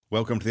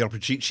Welcome to the Opera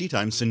Cheat Sheet.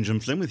 I'm St. John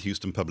Flynn with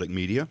Houston Public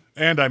Media.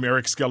 And I'm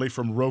Eric Skelly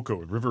from ROCO,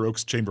 River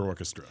Oaks Chamber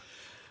Orchestra.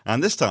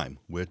 And this time,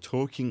 we're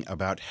talking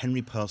about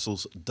Henry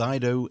Purcell's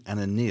Dido and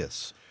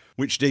Aeneas,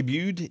 which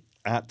debuted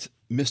at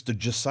Mr.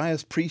 Josiah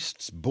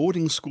Priest's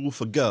boarding school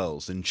for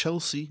girls in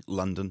Chelsea,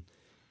 London,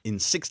 in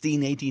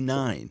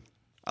 1689.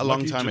 A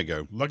long time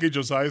ago. Lucky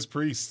Josiah's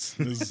Priest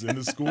in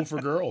his school for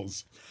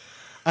girls.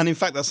 And in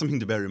fact, that's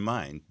something to bear in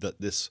mind,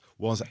 that this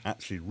was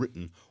actually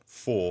written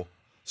for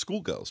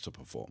schoolgirls to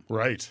perform.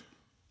 Right.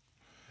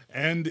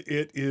 And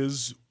it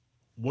is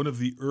one of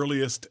the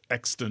earliest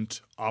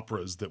extant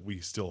operas that we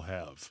still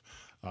have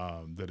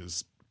that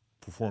is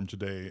performed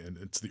today. And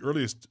it's the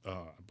earliest,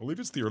 I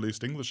believe it's the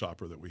earliest English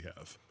opera that we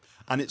have.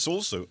 And it's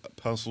also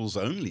Purcell's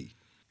only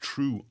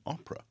true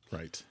opera.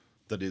 Right.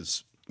 That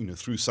is,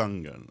 through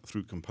sung and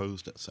through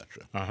composed,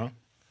 etc. Uh-huh.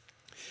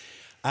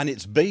 And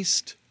it's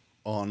based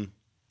on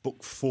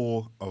Book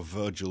 4 of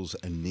Virgil's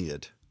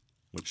Aeneid,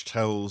 which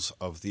tells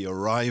of the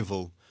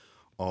arrival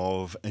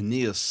of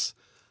Aeneas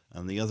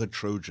and the other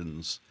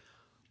Trojans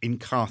in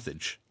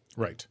Carthage.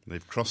 Right.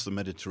 They've crossed the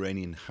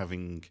Mediterranean,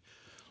 having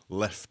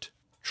left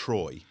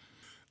Troy.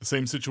 The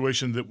same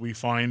situation that we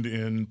find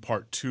in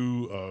part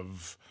 2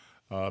 of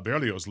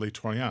Berlioz's Les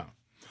Troyens,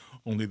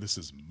 only this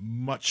is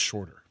much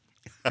shorter.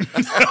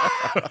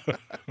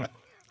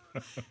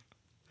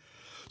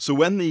 So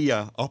when the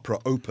opera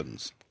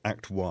opens,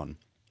 Act 1,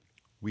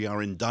 we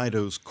are in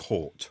Dido's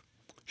court.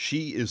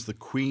 She is the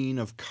queen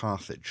of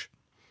Carthage.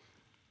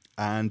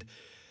 And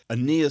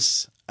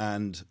Aeneas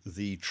and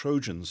the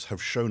Trojans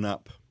have shown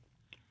up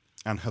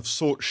and have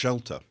sought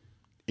shelter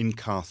in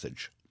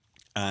Carthage.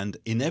 And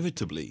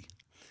inevitably,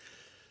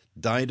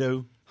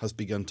 Dido has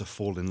begun to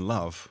fall in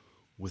love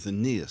with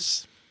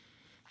Aeneas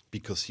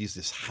because he's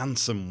this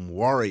handsome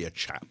warrior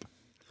chap.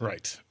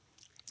 Right.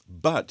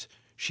 But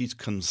she's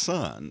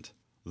concerned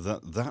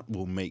that that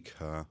will make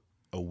her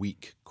a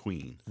weak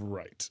queen.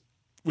 Right.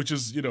 Which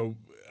is,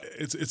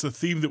 it's a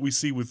theme that we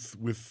see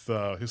with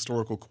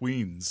historical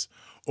queens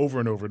over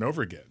and over and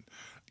over again.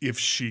 If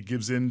she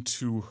gives in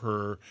to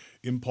her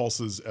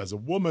impulses as a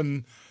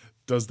woman,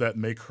 does that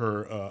make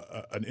her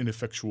an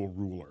ineffectual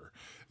ruler?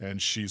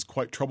 And she's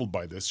quite troubled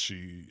by this.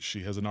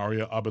 She has an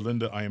aria,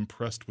 Abelinda, I am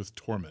pressed with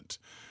torment.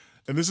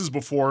 And this is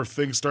before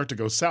things start to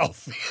go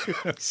south.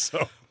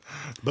 So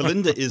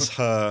Belinda is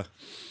her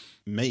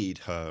maid,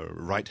 her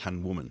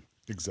right-hand woman.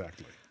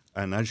 Exactly.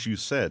 And as you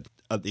said,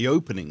 at the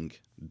opening,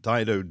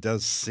 Dido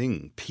does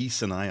sing,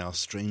 "Peace and I are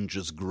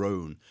strangers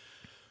grown,"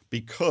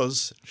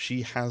 because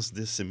she has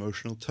this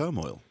emotional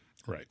turmoil.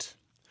 Right.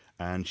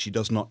 And she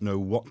does not know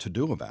what to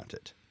do about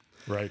it.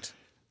 Right.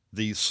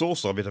 The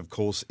source of it, of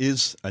course,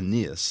 is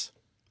Aeneas.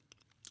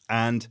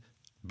 And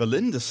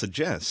Belinda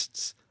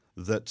suggests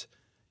that,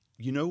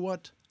 you know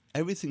what,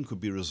 everything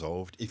could be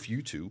resolved if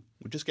you two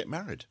would just get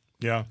married.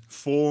 Yeah.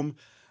 Form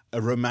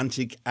a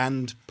romantic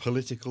and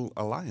political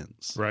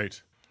alliance.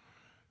 Right.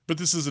 But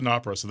this is an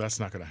opera, so that's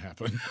not going to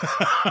happen.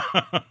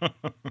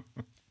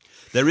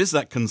 There is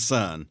that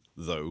concern,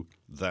 though,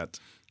 that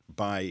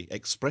by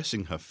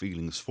expressing her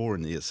feelings for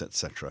Aeneas,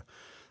 etc.,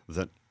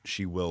 that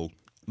she will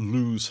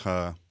lose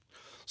her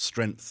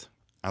strength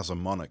as a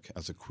monarch,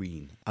 as a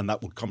queen, and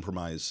that will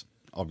compromise,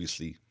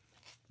 obviously,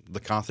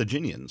 the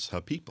Carthaginians,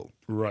 her people.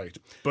 Right.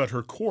 But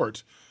her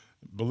court,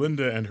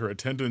 Belinda and her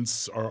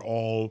attendants are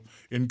all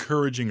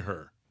encouraging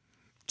her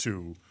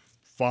to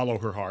follow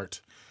her heart.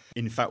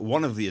 In fact,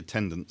 one of the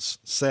attendants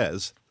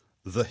says,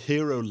 "The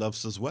hero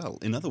loves us well."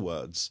 In other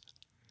words,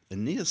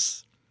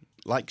 Aeneas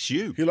likes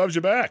you. He loves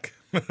you back.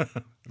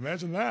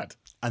 Imagine that.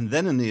 And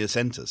then Aeneas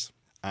enters,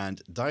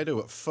 and Dido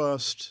at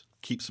first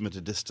keeps him at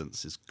a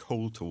distance, is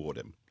cold toward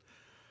him.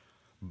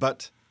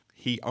 But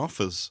he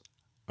offers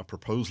a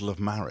proposal of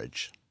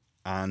marriage,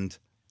 and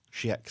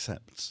she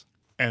accepts.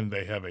 And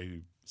they have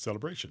a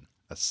celebration.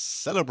 A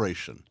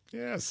celebration.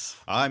 Yes.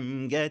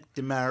 I'm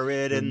getting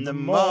married in the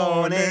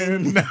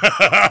morning.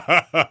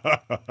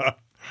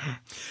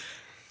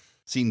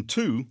 Scene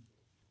 2,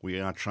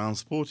 we are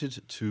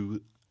transported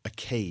to a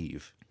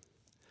cave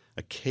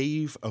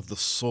of the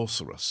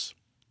sorceress,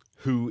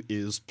 who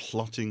is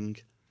plotting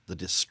the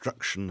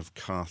destruction of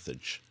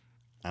Carthage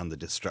and the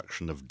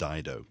destruction of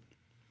Dido.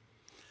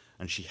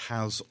 And she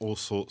has all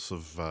sorts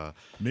of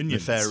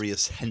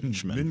nefarious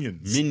henchmen.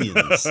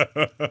 Minions.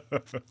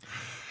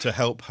 To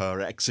help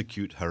her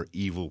execute her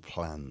evil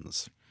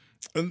plans.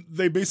 And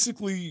they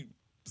basically,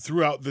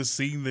 throughout this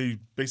scene, they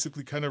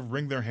basically kind of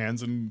wring their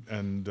hands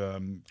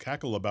and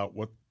cackle about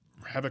what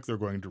havoc they're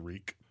going to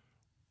wreak.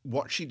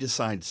 What she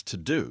decides to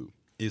do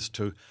is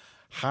to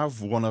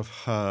have one of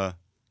her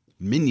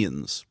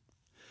minions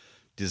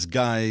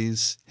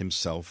disguise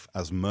himself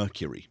as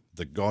Mercury,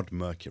 the god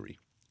Mercury,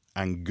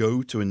 and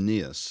go to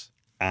Aeneas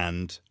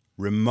and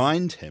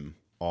remind him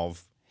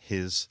of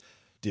his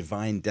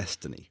divine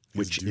destiny,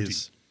 which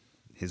is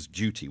his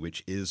duty,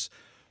 which is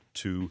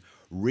to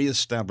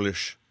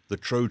reestablish the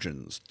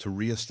Trojans, to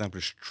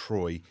reestablish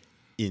Troy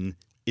in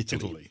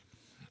Italy.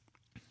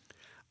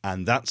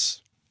 And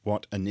that's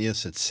what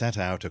Aeneas had set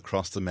out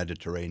across the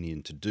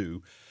Mediterranean to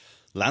do.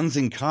 lands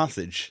in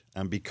Carthage,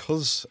 and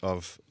because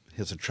of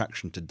his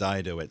attraction to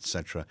Dido,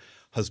 etc.,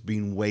 has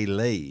been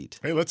waylaid.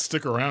 Hey, let's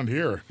stick around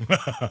here.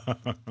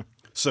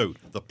 So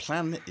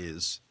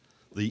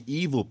the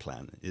evil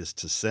plan is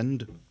to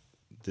send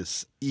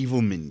this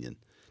evil minion,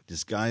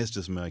 disguised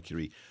as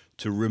Mercury,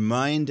 to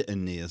remind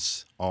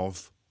Aeneas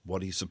of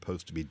what he's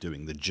supposed to be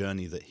doing, the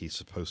journey that he's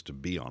supposed to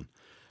be on,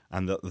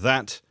 and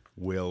that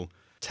will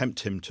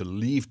tempt him to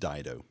leave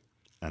Dido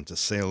and to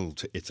sail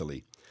to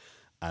Italy.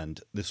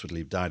 And this would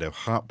leave Dido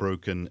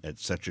heartbroken,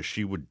 etc.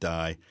 She would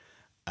die,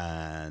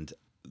 and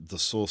the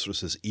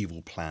sorceress's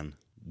evil plan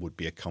would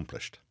be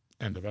accomplished.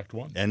 End of Act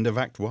 1. End of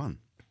Act 1.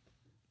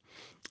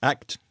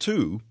 Act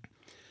 2,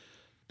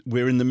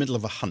 we're in the middle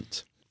of a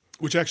hunt.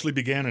 Which actually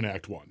began in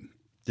Act 1.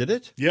 Did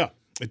it? Yeah,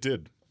 it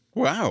did.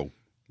 Wow.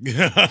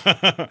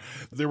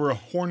 There were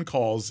horn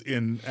calls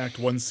in Act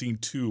 1, Scene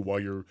 2 while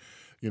you're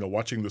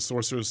watching the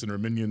sorceress and her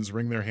minions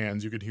wring their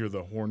hands. You could hear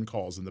the horn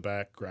calls in the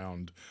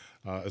background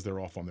as they're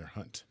off on their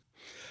hunt.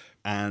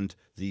 And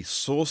the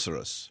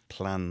sorceress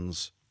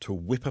plans to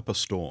whip up a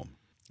storm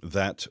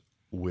that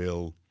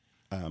will...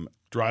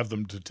 drive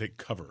them to take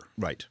cover.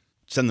 Right.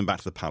 Send them back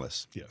to the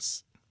palace.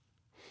 Yes.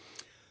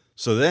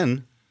 So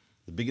then,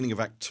 the beginning of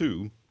Act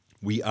 2,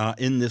 we are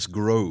in this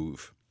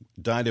grove.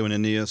 Dido and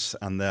Aeneas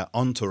and their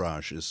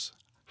entourages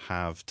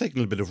have taken a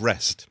little bit of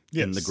rest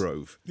in the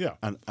grove, Yeah.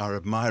 and are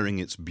admiring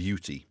its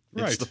beauty.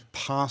 Right. It's the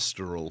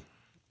pastoral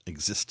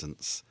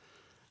existence.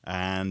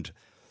 And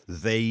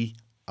they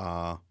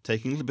are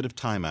taking a little bit of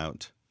time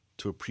out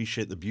to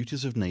appreciate the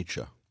beauties of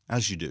nature,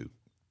 as you do.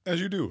 As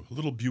you do. A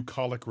little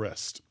bucolic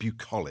rest.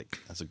 Bucolic,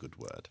 that's a good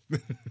word.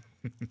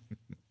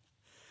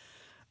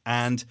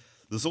 And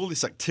there's all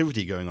this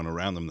activity going on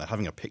around them. They're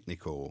having a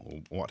picnic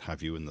or what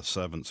have you, and the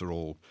servants are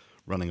all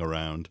running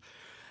around.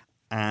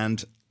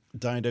 And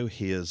Dido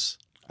hears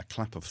a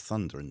clap of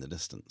thunder in the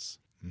distance.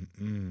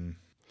 Mm-mm.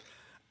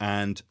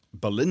 And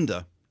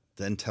Belinda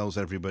then tells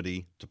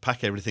everybody to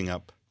pack everything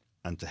up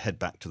and to head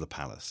back to the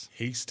palace.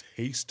 Haste,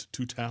 haste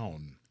to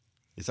town.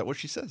 Is that what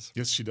she says?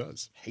 Yes, she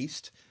does.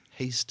 Haste,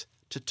 haste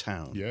to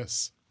town.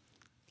 Yes.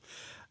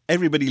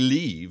 Everybody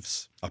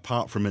leaves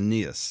apart from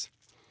Aeneas,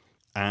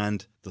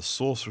 and the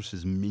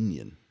sorceress's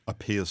minion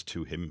appears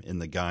to him in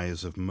the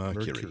guise of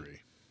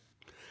Mercury.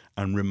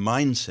 And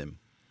reminds him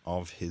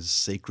of his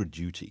sacred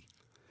duty.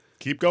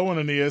 Keep going,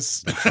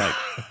 Aeneas. That's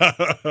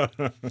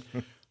right.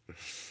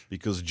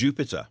 Because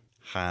Jupiter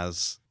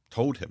has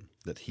told him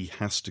that he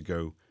has to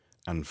go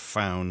and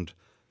found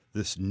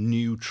this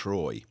new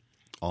Troy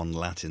on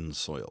Latin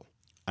soil.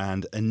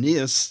 And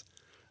Aeneas,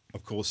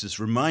 of course, is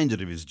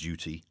reminded of his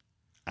duty,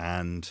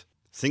 and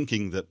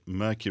thinking that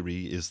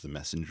Mercury is the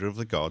messenger of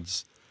the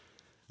gods,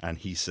 and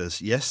he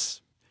says, yes,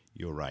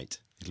 you're right.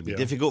 It'll be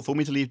difficult for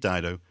me to leave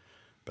Dido,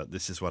 but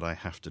this is what I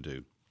have to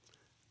do.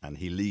 And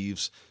he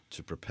leaves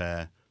to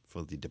prepare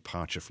for the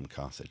departure from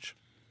Carthage.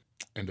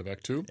 End of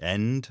Act 2.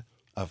 End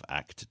of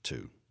Act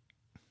 2.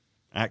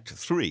 Act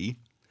 3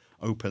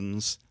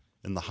 opens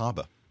in the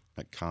harbour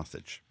at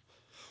Carthage.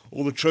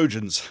 All the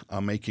Trojans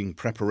are making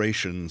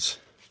preparations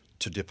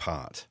to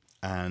depart.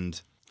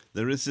 And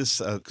there is this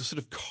sort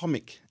of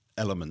comic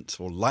element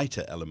or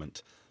lighter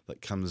element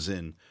that comes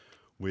in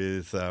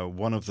with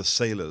one of the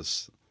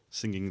sailors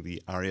singing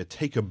the aria,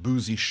 "Take a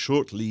boozy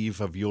short leave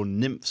of your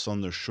nymphs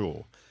on the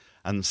shore,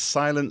 and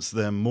silence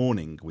their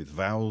mourning with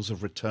vows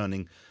of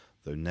returning,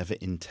 though never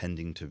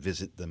intending to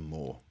visit them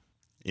more."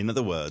 In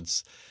other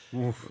words,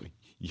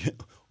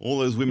 all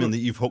those women that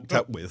you've hooked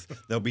up with,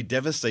 they'll be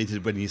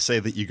devastated when you say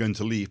that you're going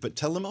to leave, but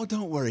tell them, oh,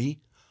 don't worry,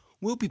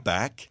 we'll be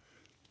back.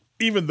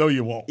 Even though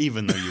you won't.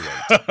 Even though you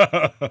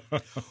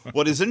won't.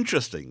 What is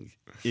interesting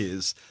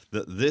is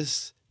that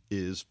this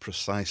is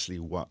precisely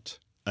what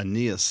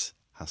Aeneas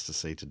has to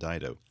say to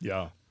Dido.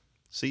 Yeah.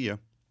 See ya.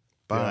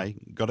 Bye.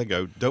 Yeah. Gotta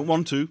go. Don't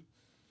want to,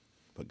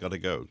 but gotta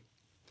go.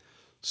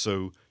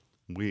 So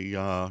we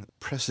are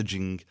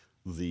presaging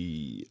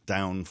the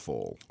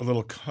downfall. A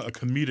little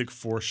comedic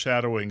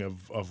foreshadowing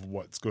of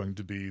what's going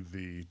to be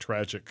the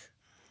tragic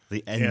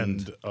the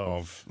end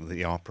of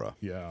the opera.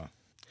 Yeah.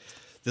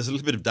 There's a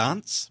little bit of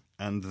dance,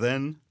 and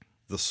then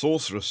the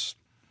sorceress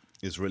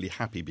is really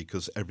happy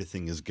because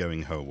everything is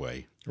going her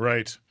way.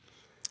 Right.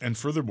 And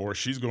furthermore,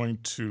 she's going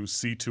to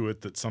see to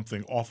it that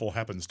something awful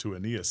happens to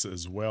Aeneas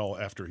as well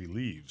after he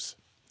leaves.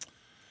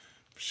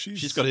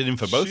 She's got it in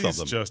for both of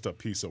them. She's just a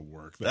piece of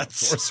work, that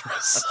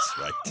sorceress.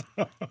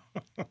 That's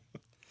right.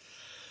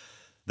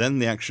 Then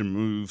the action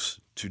moves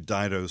to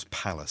Dido's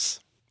palace.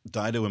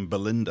 Dido and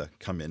Belinda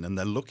come in, and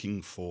they're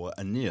looking for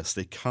Aeneas.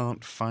 They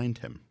can't find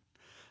him.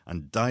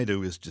 And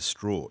Dido is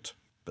distraught.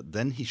 But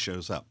then he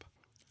shows up,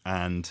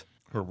 and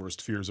her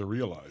worst fears are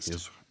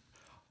realized.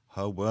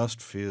 Her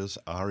worst fears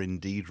are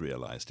indeed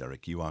realized,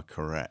 Eric. You are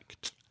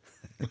correct.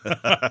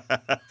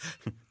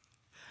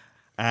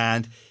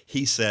 And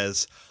he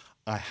says,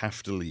 I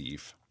have to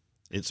leave.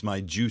 It's my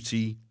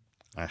duty.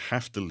 I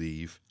have to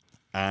leave.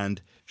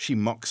 And she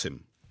mocks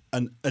him.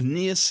 And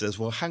Aeneas says,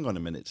 well, hang on a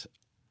minute.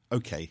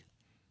 Okay,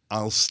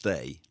 I'll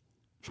stay.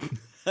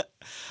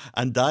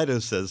 And Dido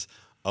says,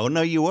 oh,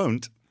 no, you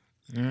won't.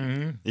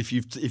 If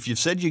you've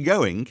said you're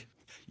going,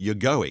 you're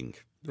going.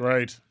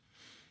 Right.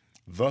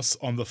 Thus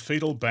on the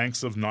fatal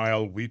banks of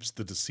Nile weeps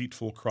the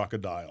deceitful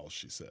crocodile,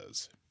 she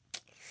says.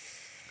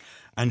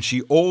 And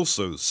she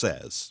also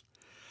says,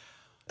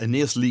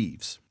 Aeneas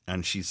leaves,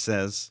 and she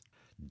says,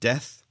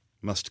 death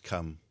must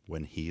come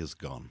when he is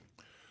gone.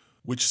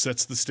 Which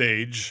sets the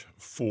stage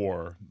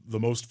for the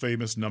most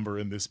famous number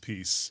in this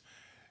piece,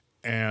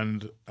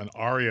 and an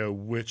aria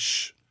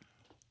which,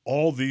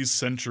 all these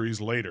centuries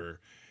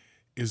later,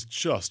 is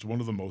just one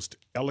of the most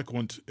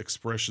eloquent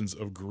expressions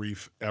of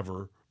grief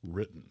ever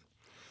written.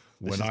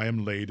 When I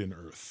am laid in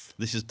earth.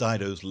 This is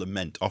Dido's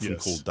lament, often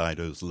Yes. called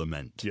Dido's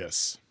lament.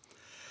 Yes.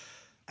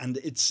 And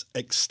it's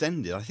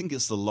extended. I think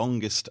it's the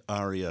longest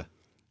aria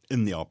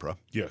in the opera,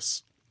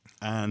 Yes.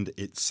 and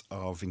it's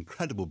of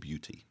incredible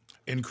beauty.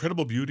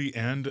 Incredible beauty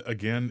and,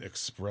 again,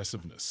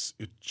 expressiveness.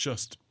 It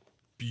just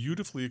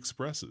beautifully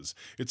expresses.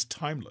 It's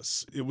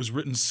timeless. It was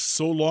written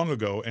so long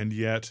ago, and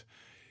yet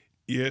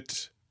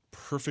it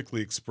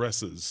perfectly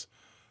expresses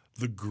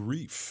the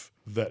grief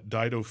that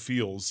Dido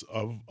feels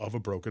of a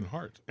broken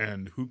heart.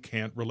 And who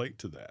can't relate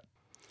to that?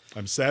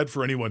 I'm sad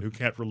for anyone who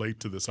can't relate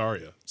to this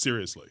aria.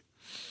 Seriously.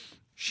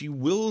 She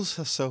wills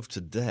herself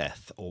to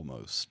death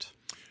almost.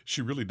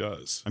 She really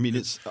does. I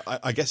mean,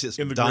 I guess it's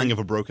In the dying great- of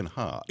a broken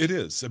heart. It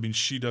is. I mean,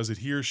 she does it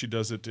here. She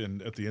does it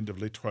at the end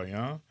of Les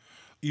Troyens.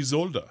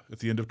 Isolde, at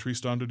the end of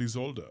Tristan de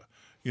Isolde.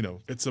 You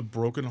know, it's a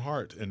broken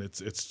heart. And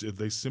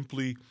they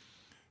simply,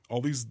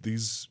 all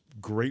these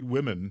great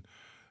women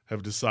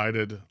have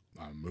decided,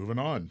 I'm moving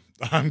on.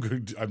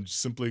 I'm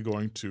simply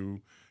going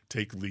to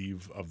take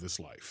leave of this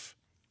life.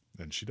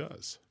 And she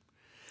does.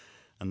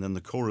 And then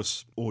the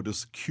chorus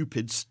orders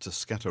Cupids to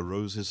scatter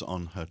roses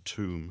on her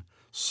tomb,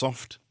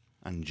 soft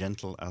and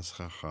gentle as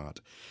her heart.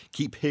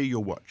 Keep here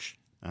your watch,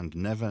 and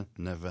never,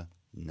 never,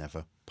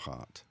 never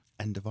part.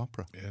 End of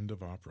opera. End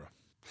of opera.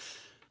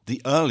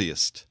 The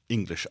earliest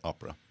English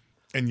opera.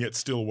 And yet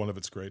still one of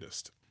its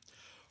greatest.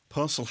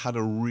 Purcell had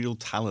a real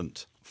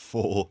talent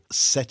for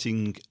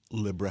setting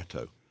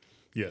libretto.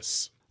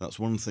 Yes. That's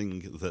one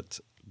thing that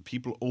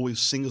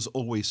singers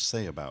always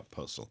say about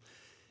Purcell,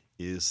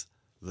 is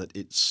that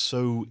it's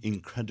so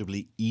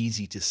incredibly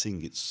easy to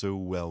sing. It's so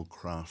well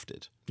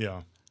crafted.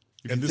 Yeah.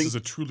 And this is a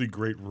truly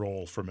great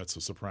role for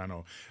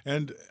mezzo-soprano.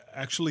 And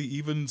actually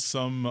even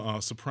some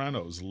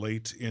sopranos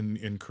late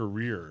in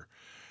career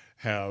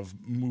have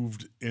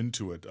moved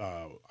into it.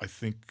 I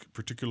think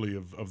particularly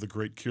of the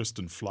great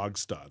Kirsten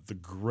Flagstad, the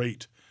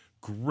great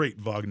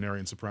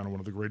Wagnerian soprano, one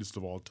of the greatest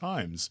of all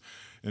times.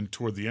 And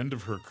toward the end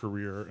of her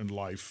career and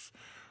life,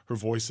 her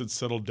voice had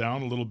settled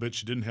down a little bit.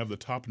 She didn't have the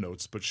top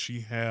notes, but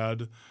she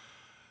had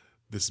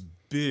this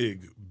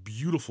big,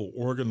 beautiful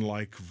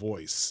organ-like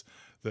voice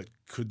that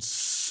could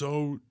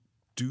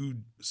do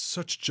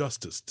such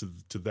justice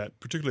to that,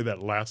 particularly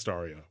that last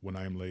aria, When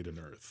I Am Laid in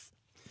Earth.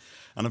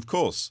 And of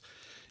course,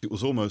 it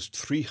was almost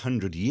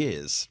 300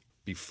 years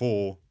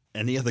before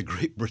any other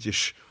great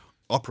British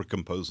opera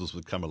composers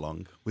would come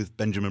along with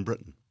Benjamin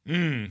Britten.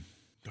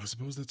 I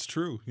suppose that's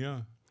true.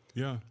 Yeah.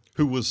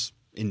 Who was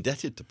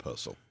indebted to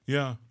Purcell.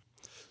 Yeah.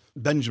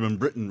 Benjamin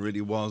Britten really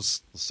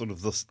was sort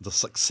of the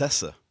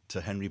successor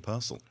to Henry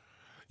Purcell.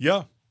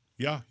 Yeah.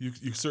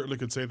 You certainly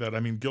could say that.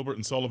 I mean, Gilbert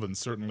and Sullivan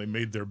certainly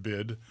made their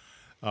bid.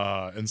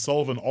 And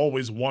Sullivan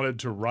always wanted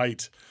to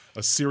write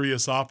a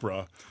serious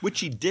opera. Which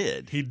he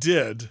did. He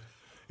did.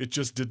 It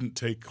just didn't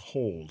take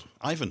hold.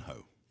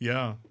 Ivanhoe.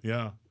 Yeah.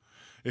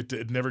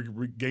 It never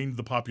gained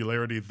the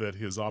popularity that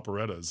his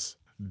operettas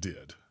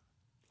did.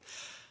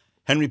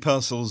 Henry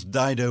Purcell's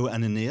Dido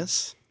and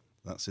Aeneas.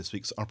 That's this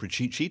week's Opera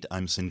Cheat Sheet.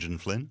 I'm St. John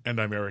Flynn. And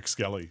I'm Eric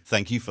Skelly.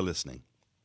 Thank you for listening.